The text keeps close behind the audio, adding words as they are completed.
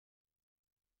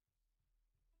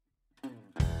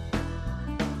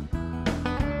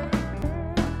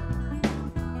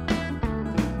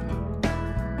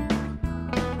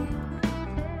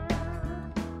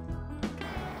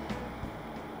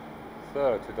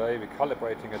So today we're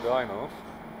calibrating a dyno.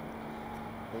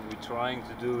 What we're trying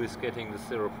to do is getting the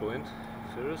 0 point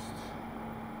first.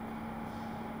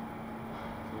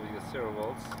 So we get 0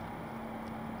 volts.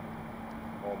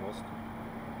 Almost.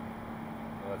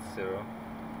 That's 0.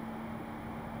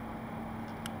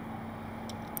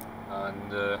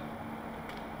 And we're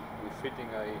fitting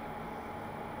a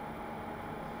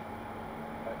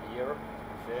ear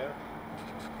there,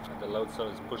 and the load cell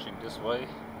is pushing this way.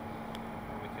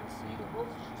 We can see the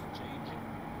voltage is changing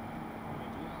when we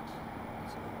do that.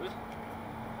 That's all good.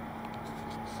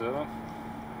 So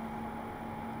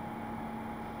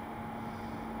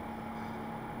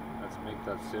let's make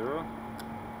that 0.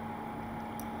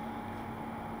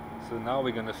 So now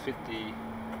we're going to fit the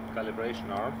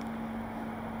calibration arm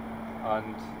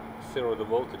and 0 the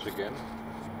voltage again.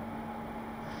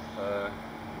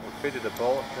 We fitted the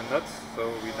nuts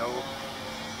so we know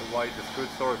the weight is good.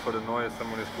 Sorry for the noise,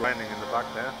 someone is grinding in the back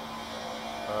there.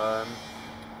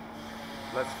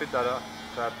 Let's fit that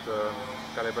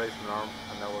calibration arm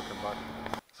and now we'll come back.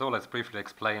 So let's briefly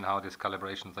explain how this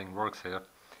calibration thing works here.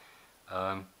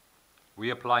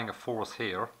 We're applying a force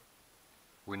here.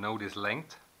 We know this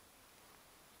length.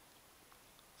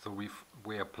 So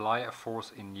we apply a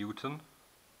force in Newton,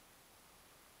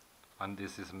 and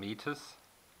this is meters.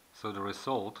 So the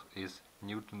result is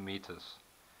Newton meters.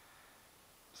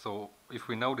 So if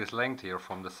we know this length here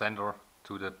from the center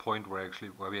to the point where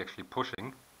we're actually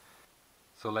pushing,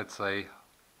 so let's say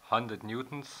 100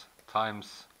 newtons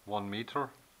times 1 meter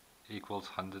equals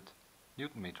 100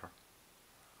 Newton meter.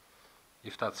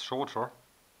 If that's shorter,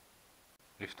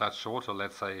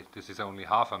 let's say this is only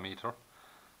half a meter,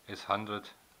 is 100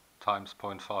 times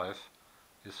 0.5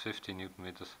 is 50 Newton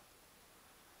meters.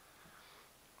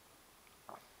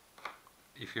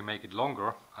 If you make it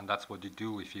longer, and that's what you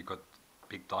do if you got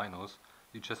big dynos,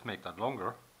 you just make that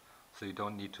longer, so you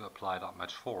don't need to apply that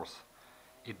much force.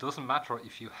 It doesn't matter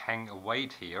if you hang a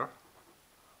weight here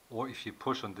or if you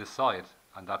push on this side,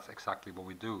 and that's exactly what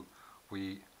we do.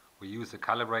 We use a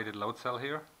calibrated load cell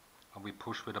here and we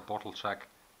push with a bottle jack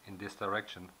in this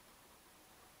direction.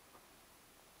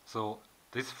 So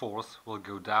this force will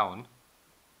go down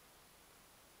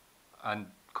and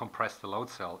compress the load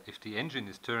cell. If the engine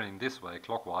is turning this way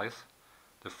clockwise,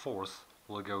 the force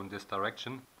will go in this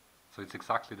direction. So it's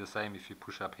exactly the same if you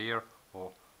push up here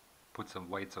or put some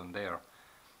weights on there.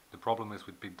 The problem is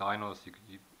with big dynos,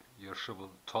 you shovel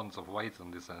tons of weights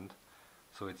on this end,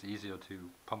 so it's easier to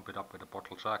pump it up with a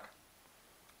bottle jack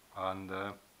and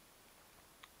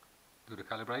do the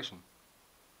calibration.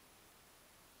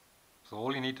 So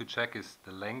all you need to check is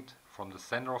the length from the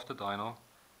center of the dyno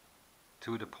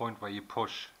to the point where you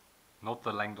push, not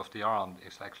the length of the arm,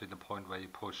 it's actually the point where you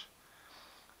push.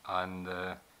 And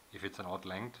if it's an odd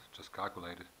length, just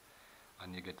calculate it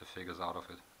and you get the figures out of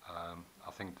it.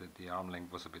 I think that the arm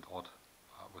length was a bit odd.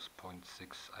 It was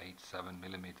 0.687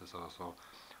 millimeters or so.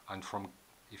 And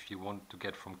if you want to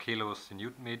get from kilos to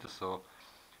Newton meters, so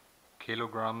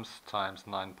kilograms times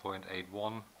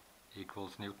 9.81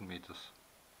 equals Newton meters,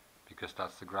 because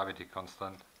that's the gravity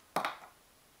constant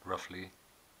roughly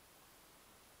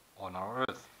on our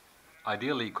Earth.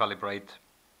 Ideally calibrate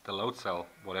the load cell,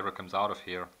 whatever comes out of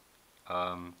here,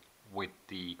 with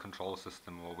the control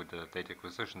system or with the data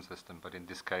acquisition system, but in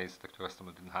this case the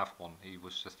customer didn't have one. He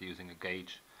was just using a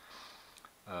gauge,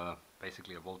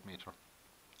 basically a voltmeter.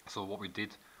 So what we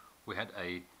did, we had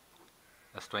a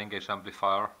strain gauge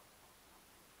amplifier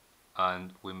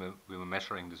and we were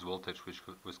measuring this voltage which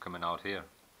was coming out here.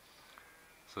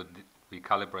 So we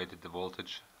calibrated the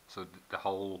voltage, so the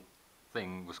whole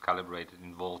thing was calibrated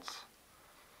in volts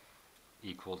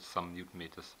equals some Newton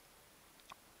meters.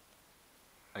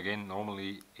 Again,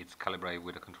 normally it's calibrated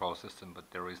with a control system,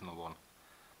 but there is no one.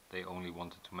 They only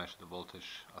wanted to measure the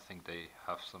voltage. I think they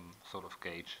have some sort of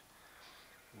gauge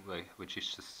which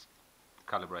is just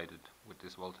calibrated with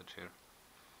this voltage here.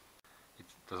 It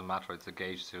doesn't matter, it's a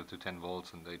gauge 0 to 10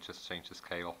 volts and they just change the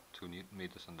scale to Newton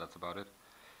meters and that's about it.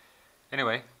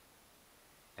 Anyway,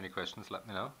 any questions, let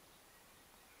me know.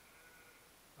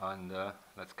 And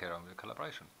let's carry on with the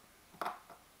calibration.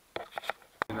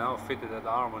 We now fitted that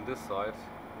arm on this side.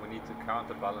 We need to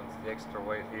counterbalance the extra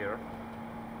weight here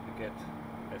to get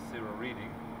a 0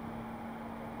 reading,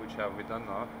 which have we done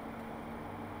now.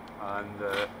 And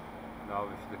now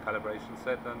with the calibration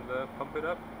set and pump it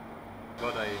up.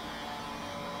 Got a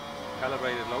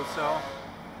calibrated load cell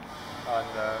and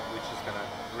we're just going to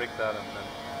rig that and then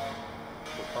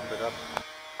we'll pump it up.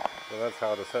 So that's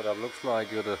how the setup looks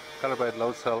like. You got a calibrated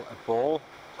load cell, a ball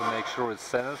to make sure it's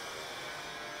centered,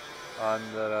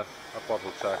 and a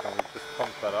bottle jack, and we just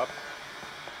pump that up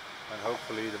and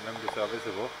hopefully the numbers are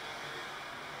visible.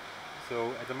 So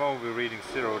at the moment we're reading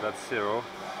 0, that's 0,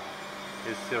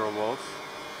 is 0 volts.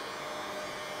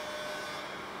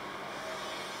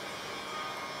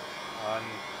 And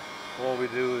all we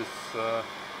do is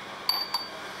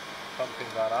pumping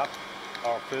that up.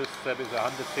 Our first step is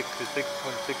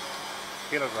 166.6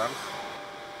 kilograms.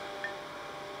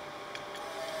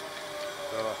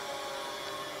 So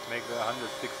make the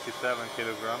 167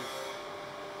 kilograms.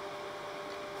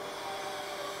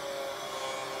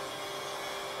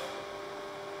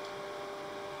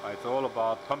 It's all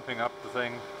about pumping up the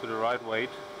thing to the right weight.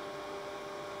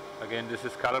 Again, this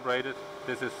is calibrated.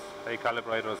 This is a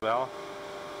calibrator as well.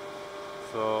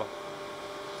 So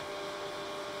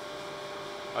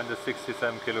under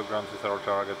 67 kilograms is our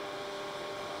target.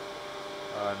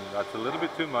 And that's a little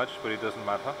bit too much, but it doesn't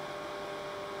matter.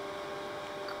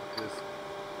 Because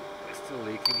it's still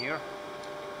leaking here.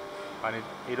 And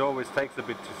it always takes a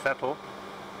bit to settle.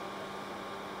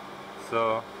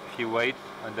 So if you wait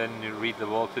and then you read the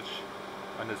voltage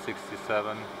under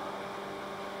 67,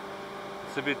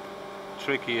 it's a bit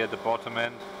tricky at the bottom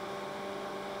end,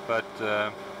 but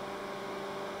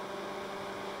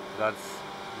that's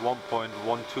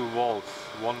 1.12 volts,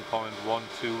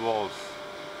 1.12 volts.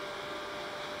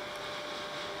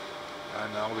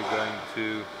 And now we're going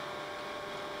to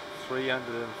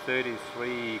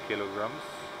 333 kilograms.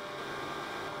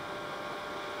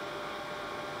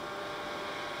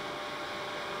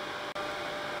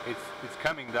 It's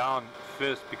coming down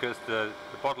first because the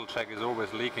bottle check is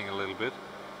always leaking a little bit,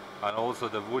 and also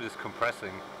the wood is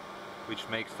compressing, which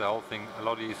makes the whole thing a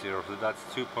lot easier. So that's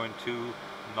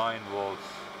 2.29 volts.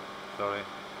 Sorry,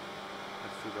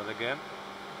 let's do that again.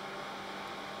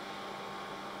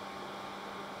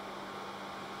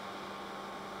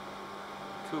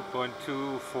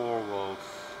 .24 volts,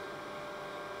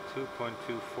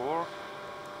 2.24,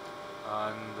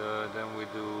 and then we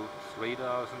do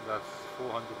 3000, that's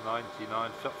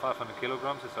 499, 500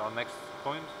 kilograms is our next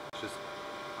point. Just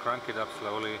crank it up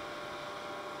slowly.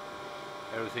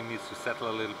 Everything needs to settle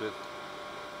a little bit.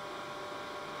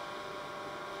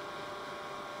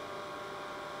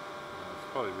 It's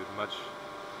probably a bit much.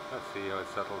 Let's see how it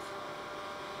settles.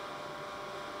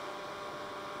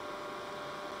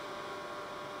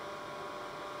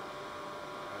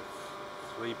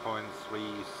 That's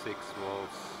 3.36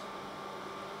 volts.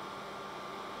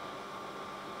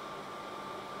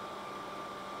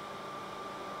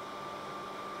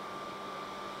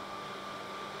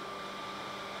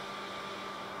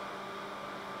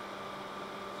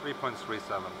 .37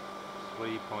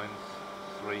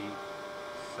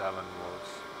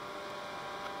 volts.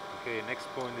 Okay, next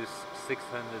point is 666.5,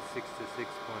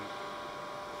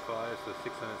 so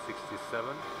 667.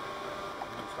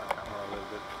 Move that camera a little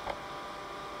bit.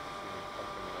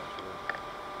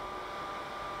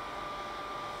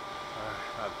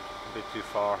 A bit too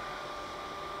far.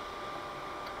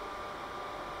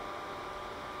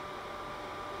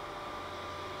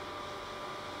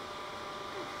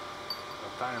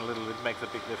 Tiny little, it makes a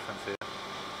big difference here.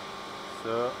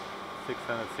 So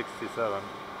 667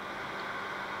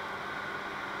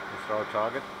 is our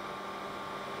target.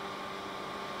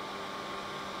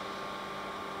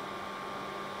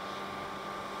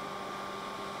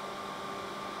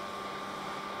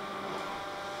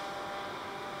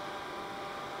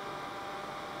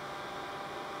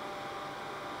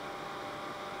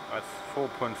 That's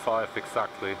 4.5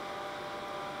 exactly.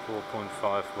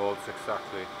 4.5 volts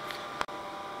exactly.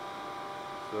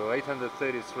 So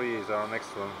 833 is our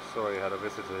next one. Sorry, I had a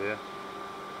visitor here.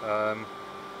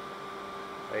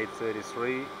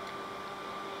 833.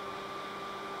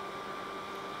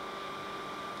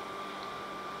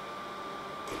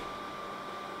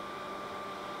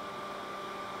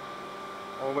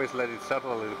 Always let it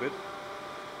settle a little bit.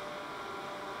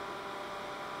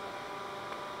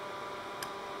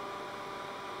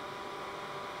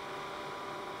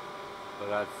 So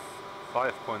that's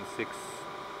 5.62.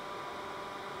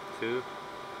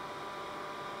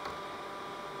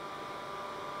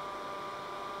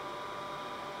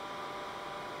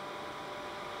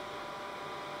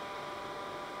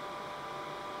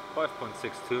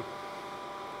 5.62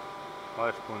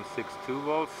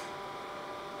 volts.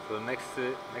 So next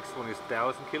one is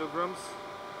 1000 kilograms.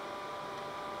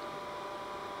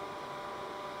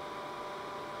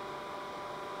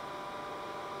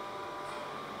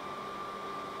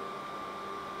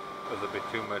 That's a bit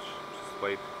too much. Just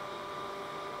wait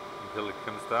until it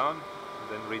comes down and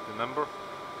then read the number.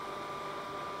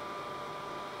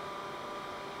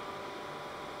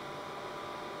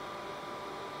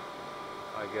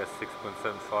 I guess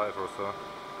 6.75 or so.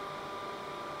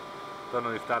 Don't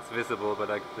know if that's visible, but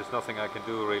there's nothing I can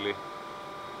do really.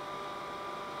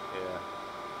 Yeah.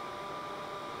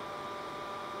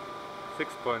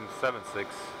 6.76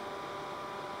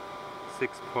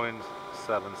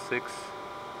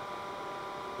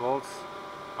 volts.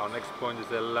 Our next point is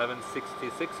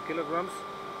 1166 kilograms.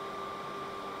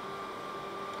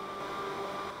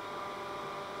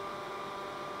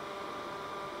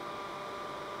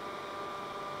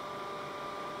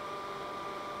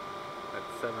 At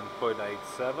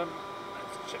 7.87.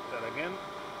 Let's check that again.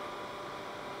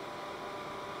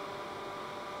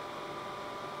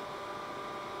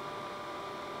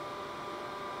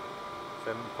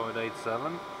 Seven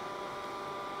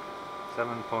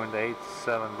point eight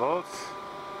seven volts,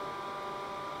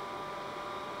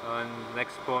 and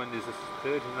next point is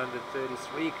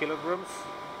 1333 kilograms.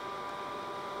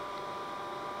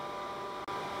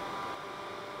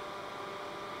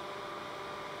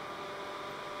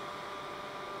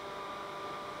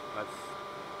 That's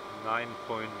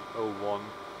 9.01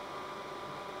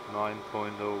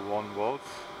 volts.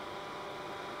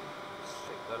 Let's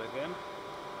check that again.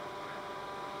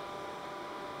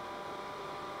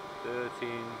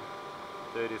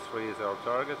 1333 is our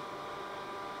target.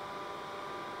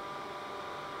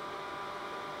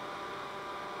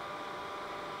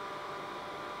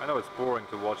 I know it's boring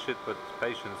to watch it, but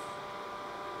patience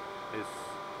is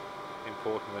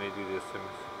important when you do these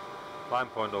things.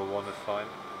 9.01 is fine.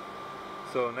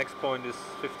 So next point is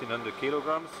 1500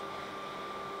 kilograms,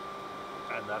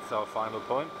 and that's our final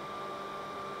point.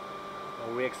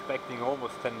 And we're expecting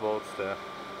almost 10 volts there.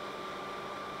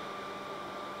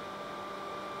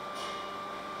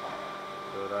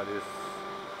 So that is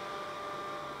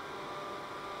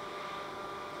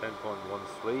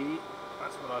 10.13,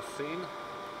 that's what I've seen.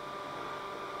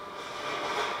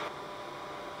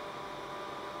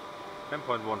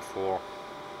 $10.14,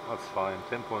 that's fine,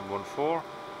 10.14.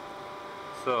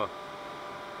 So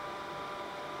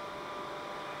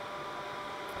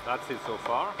that's it so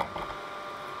far.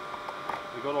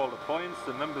 We got all the points,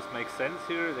 the numbers make sense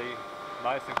here, they're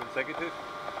nice and consecutive.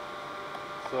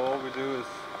 So all we do is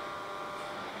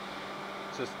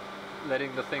just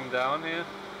letting the thing down here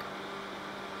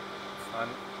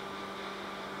and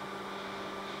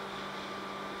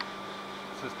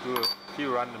just do a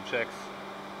few random checks.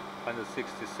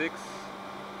 166,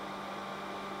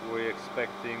 we're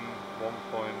expecting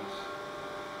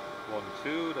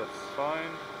 1.12, that's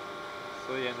fine.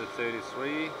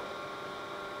 333,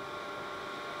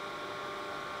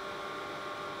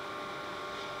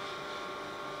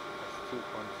 that's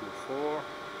 2.24.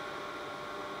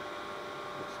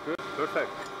 Looks good, perfect.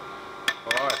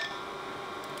 Alright,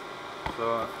 so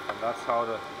and that's how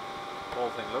the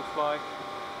whole thing looks like.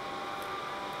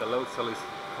 The load cell is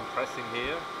compressing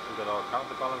here. We've got our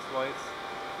counterbalance weights,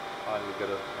 and we've got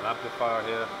an amplifier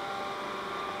here,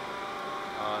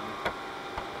 and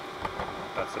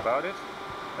that's about it.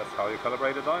 That's how you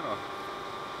calibrate a dyno.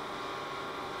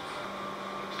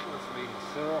 Let's read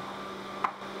 0.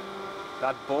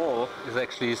 That ball is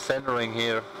actually centering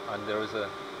here, and there is a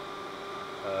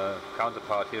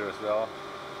counterpart here as well.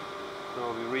 So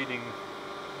we'll be reading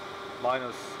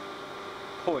minus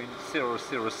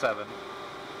 0.007,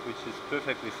 which is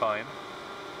perfectly fine.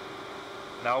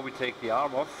 Now we take the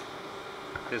arm off,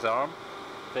 this arm,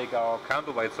 take our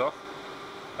counterweights off,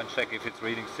 and check if it's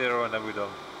reading 0, and then we're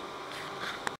done.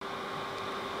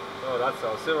 So that's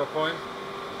our 0 point. I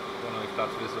don't know if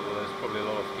that's visible, there's probably a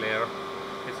lot of glare.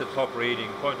 It's a top reading,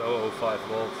 0.005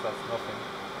 volts, that's nothing.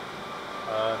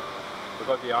 We've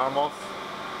got the arm off,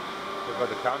 we've got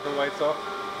the counterweights off.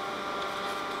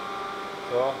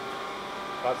 So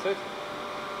that's it.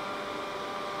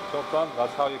 Job done.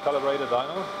 That's how you calibrate a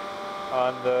dyno,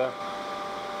 and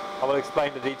I will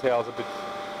explain the details a bit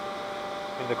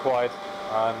in the quiet,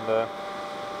 and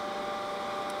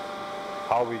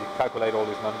how we calculate all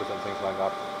these numbers and things like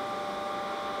that.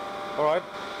 Alright,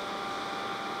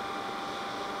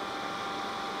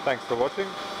 thanks for watching,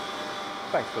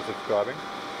 thanks for subscribing,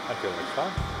 until next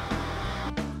time.